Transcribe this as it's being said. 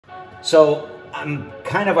So I'm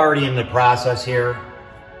kind of already in the process here,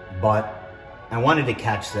 but I wanted to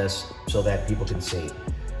catch this so that people can see.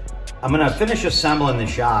 I'm gonna finish assembling the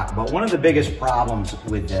shock, but one of the biggest problems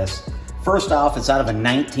with this, first off, it's out of a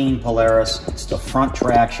 19 Polaris. It's the front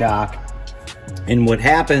track shock. And what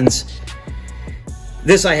happens,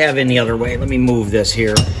 this I have in the other way. Let me move this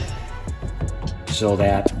here so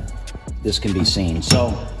that this can be seen. So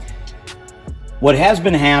what has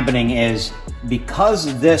been happening is,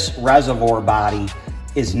 because this reservoir body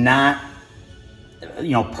is not,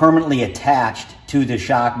 permanently attached to the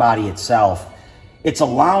shock body itself, it's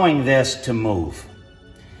allowing this to move.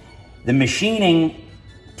 The machining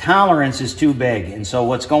tolerance is too big, and so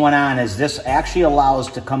what's going on is this actually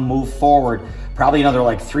allows to move forward probably another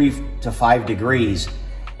like 3 to 5 degrees,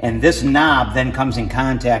 and this knob then comes in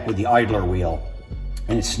contact with the idler wheel,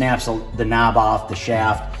 and it snaps the knob off the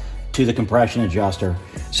shaft to the compression adjuster.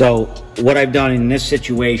 So what I've done in this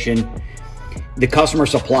situation, the customer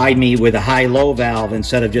supplied me with a high-low valve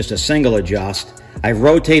instead of just a single adjust. I've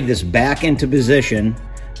rotated this back into position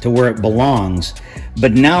to where it belongs.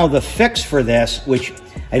 But now the fix for this, which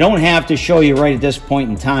I don't have to show you right at this point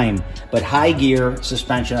in time, but High Gear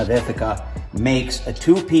Suspension of Ithaca makes a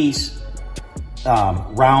 2-piece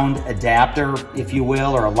round adapter, if you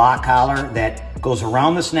will, or a lock collar that goes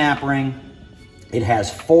around the snap ring. It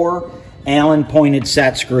has 4 Allen pointed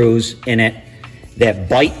set screws in it that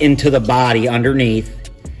bite into the body underneath,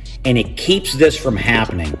 and it keeps this from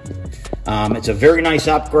happening. It's a very nice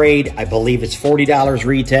upgrade. I believe it's $40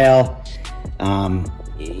 retail.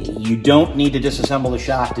 You don't need to disassemble the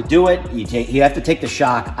shock to do it. You have to take the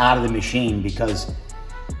shock out of the machine, because,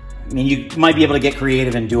 I mean, you might be able to get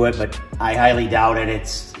creative and do it, but I highly doubt it.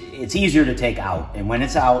 It's easier to take out, and when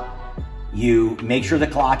it's out, you make sure the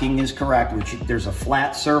clocking is correct, which there's a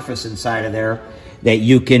flat surface inside of there that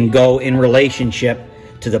you can go in relationship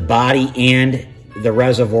to the body and the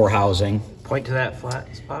reservoir housing. Point to that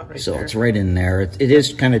flat spot right so there. So it's right in there. It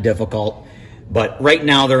is kind of difficult, but right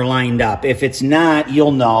now they're lined up. If it's not,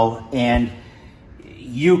 you'll know, and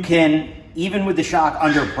you can, even with the shock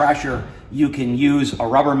under pressure, you can use a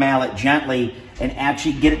rubber mallet gently and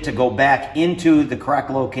actually get it to go back into the correct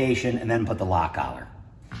location and then put the lock collar.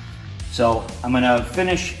 So I'm gonna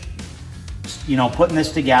finish, putting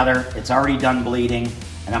this together. It's already done bleeding,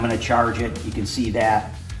 and I'm gonna charge it. You can see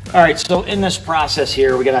that. All right, so in this process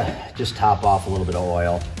here, we gotta just top off a little bit of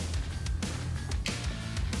oil.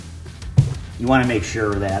 You wanna make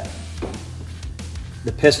sure that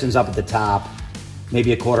the piston's up at the top,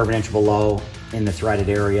 maybe a 1/4 inch below in the threaded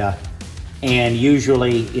area. And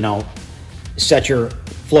usually, set your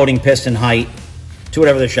floating piston height to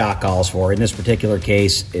whatever the shock calls for. In this particular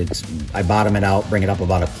case, I bottom it out, bring it up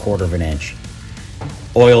about a 1/4 inch.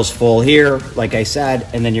 Oil's full here, like I said,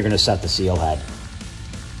 and then you're gonna set the seal head.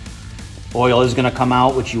 Oil is gonna come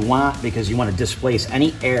out, which you want, because you wanna displace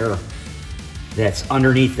any air that's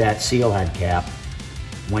underneath that seal head cap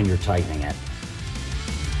when you're tightening it.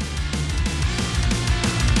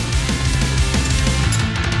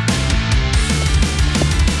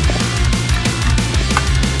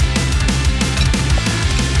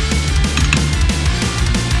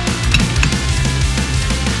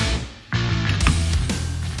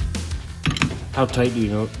 How tight do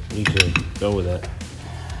you need to go with it?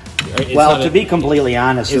 Well, to be completely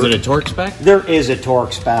honest, is it a torque spec? There is a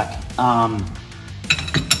torque spec. And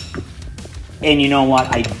you know what?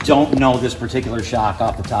 I don't know this particular shock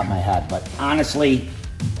off the top of my head, but honestly,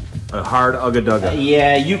 a hard ugga-dugga.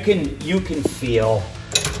 Yeah, you can feel.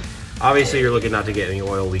 Obviously, you're looking not to get any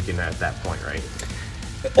oil leaking at that point, right?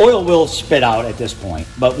 Oil will spit out at this point,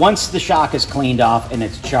 but once the shock is cleaned off and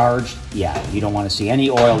it's charged, yeah, you don't want to see any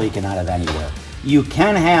oil leaking out of anywhere. You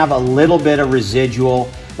can have a little bit of residual,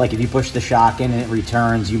 like if you push the shock in and it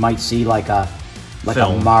returns, you might see like a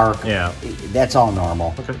mark. Yeah, that's all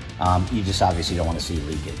normal. Okay. You just obviously don't want to see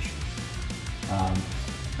leakage.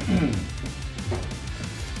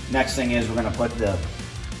 Next thing is we're going to put the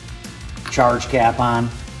charge cap on.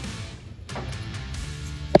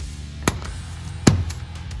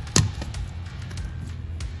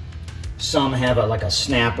 Some have like a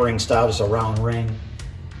snap ring style, just a round ring.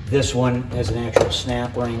 This one has an actual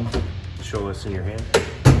snap ring. Show us in your hand.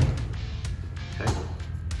 Okay.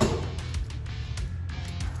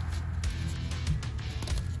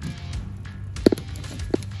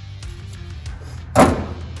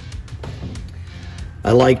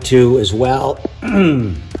 I like to, as well,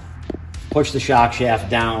 push the shock shaft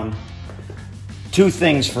down. 2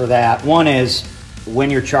 things for that. One is, when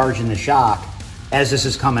you're charging the shock, as this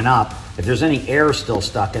is coming up, if there's any air still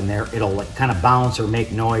stuck in there, it'll like kind of bounce or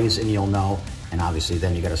make noise, and you'll know. And obviously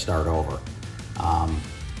then you got to start over.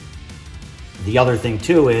 the other thing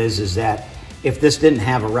too is that if this didn't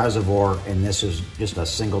have a reservoir and this is just a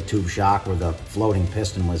single tube shock where the floating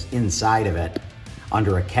piston was inside of it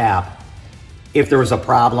under a cap, if there was a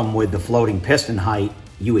problem with the floating piston height,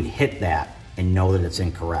 you would hit that and know that it's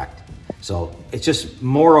incorrect. So it's just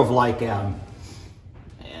more of like, I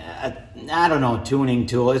don't know, tuning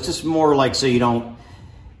tool. It's just more like so you don't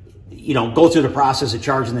go through the process of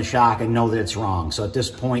charging the shock and know that it's wrong. So at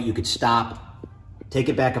this point, you could stop, take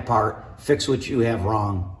it back apart, fix what you have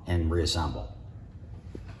wrong, and reassemble.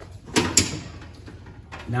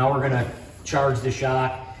 Now we're gonna charge the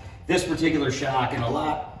shock. This particular shock, and a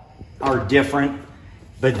lot are different,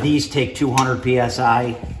 but these take 200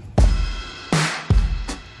 PSI.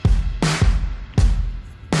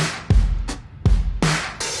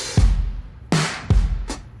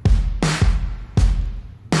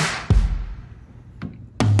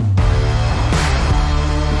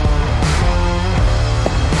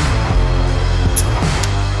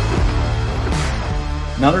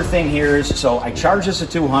 Another thing here is, so I charged this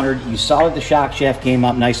at 200. You saw that the shock shaft came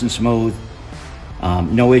up nice and smooth.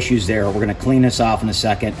 No issues there. We're gonna clean this off in a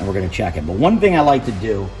second and we're gonna check it. But one thing I like to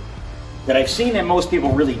do that I've seen that most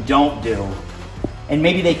people really don't do, and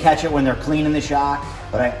maybe they catch it when they're cleaning the shock,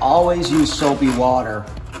 but I always use soapy water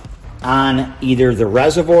on either the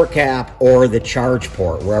reservoir cap or the charge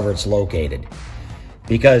port, wherever it's located.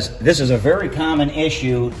 Because this is a very common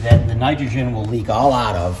issue that the nitrogen will leak all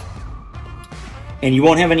out of. And you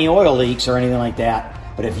won't have any oil leaks or anything like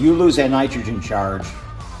that. But if you lose that nitrogen charge,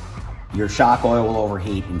 your shock oil will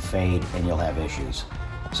overheat and fade and you'll have issues.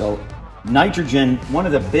 So nitrogen, one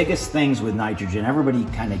of the biggest things with nitrogen, everybody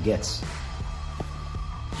kind of gets,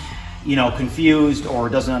 confused or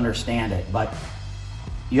doesn't understand it. But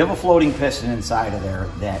you have a floating piston inside of there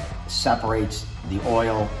that separates the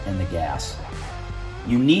oil and the gas.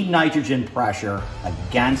 You need nitrogen pressure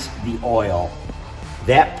against the oil.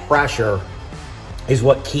 That pressure is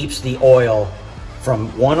what keeps the oil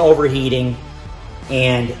from one, overheating,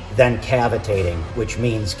 and then cavitating, which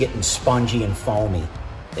means getting spongy and foamy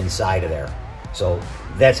inside of there. So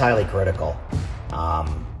that's highly critical.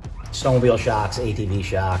 Snowmobile shocks, ATV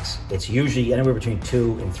shocks, it's usually anywhere between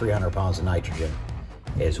 200 and 300 pounds of nitrogen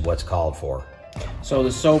is what's called for. So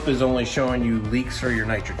the soap is only showing you leaks for your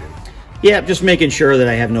nitrogen? Yeah, just making sure that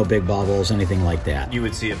I have no big bubbles, anything like that. You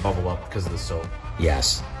would see it bubble up because of the soap?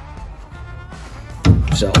 Yes.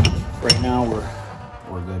 So right now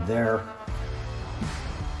we're good there.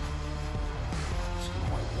 Just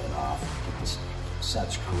gonna wipe that off. Get this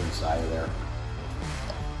set screw inside of there.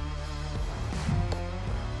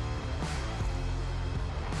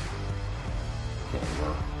 Okay,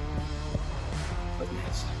 we're putting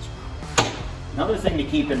that set screw. Another thing to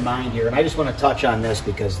keep in mind here, and I just want to touch on this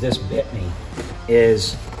because this bit me,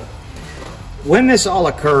 is when this all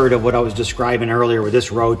occurred of what I was describing earlier, where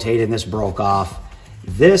this rotated and this broke off,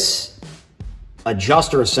 this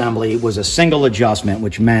adjuster assembly was a single adjustment,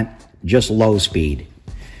 which meant just low speed.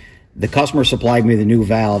 The customer supplied me the new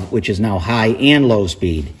valve, which is now high and low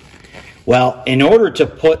speed. Well, in order to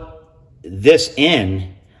put this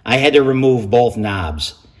in, I had to remove both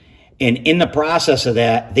knobs. And in the process of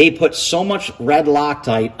that, they put so much red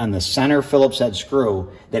Loctite on the center Phillips head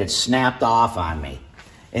screw that it snapped off on me.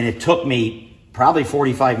 And it took me probably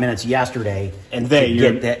 45 minutes yesterday. And they,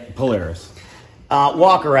 you're that Polaris?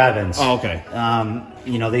 Walker Evans. Oh, okay.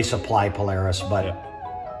 They supply Polaris, but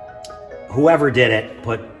whoever did it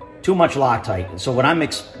put too much Loctite. So what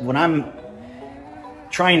I'm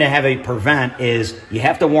trying to have a prevent is you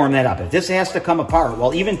have to warm that up. If this has to come apart,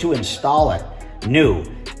 well, even to install it new,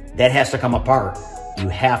 that has to come apart. You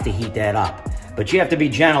have to heat that up. But you have to be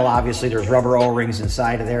gentle, obviously. There's rubber O-rings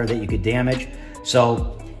inside of there that you could damage.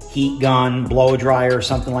 So heat gun, blow dryer, or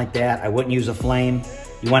something like that. I wouldn't use a flame.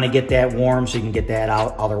 You want to get that warm so you can get that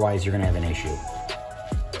out. Otherwise, you're going to have an issue.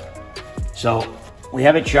 So we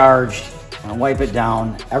have it charged. I'm going to wipe it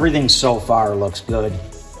down. Everything so far looks good.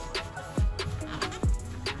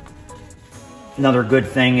 Another good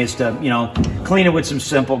thing is to, clean it with some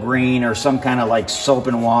Simple Green or some kind of like soap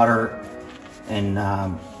and water and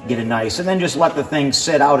get it nice. And then just let the thing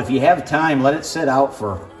sit out. If you have time, let it sit out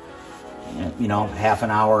for, half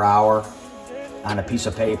an hour on a piece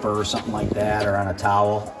of paper or something like that, or on a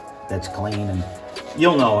towel that's clean, and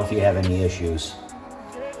you'll know if you have any issues.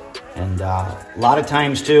 And a lot of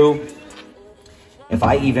times too, if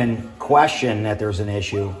I even question that there's an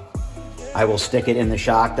issue, I will stick it in the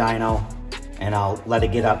shock dyno and I'll let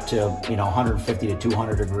it get up to 150 to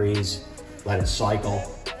 200 degrees, let it cycle,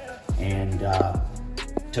 and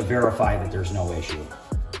to verify that there's no issue.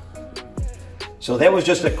 So that was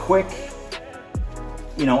just a quick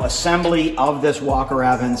you know, assembly of this Walker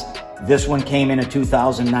Evans. This one came in a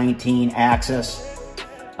 2019 Axis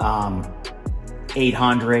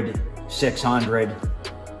 800, 600.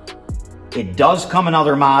 It does come in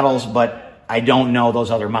other models, but I don't know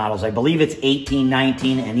those other models. I believe it's 18,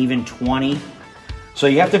 19, and even 20. So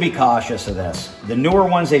you have to be cautious of this. The newer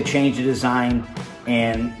ones, they changed the design,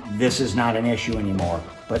 and this is not an issue anymore.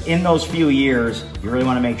 But in those few years, you really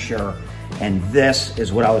want to make sure. And this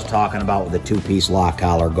is what I was talking about with the two-piece lock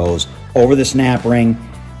collar. Goes over the snap ring,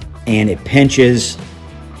 and it pinches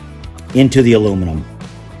into the aluminum.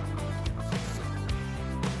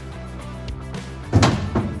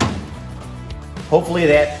 Hopefully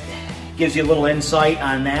that gives you a little insight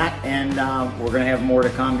on that, and we're going to have more to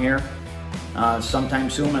come here sometime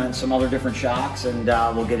soon on some other different shocks, and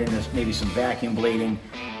we'll get into maybe some vacuum bleeding,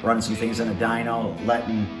 running some things in a dyno,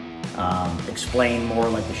 letting explain more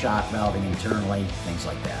like the shock valving internally, things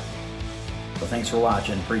like that. So thanks for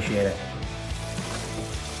watching, appreciate it.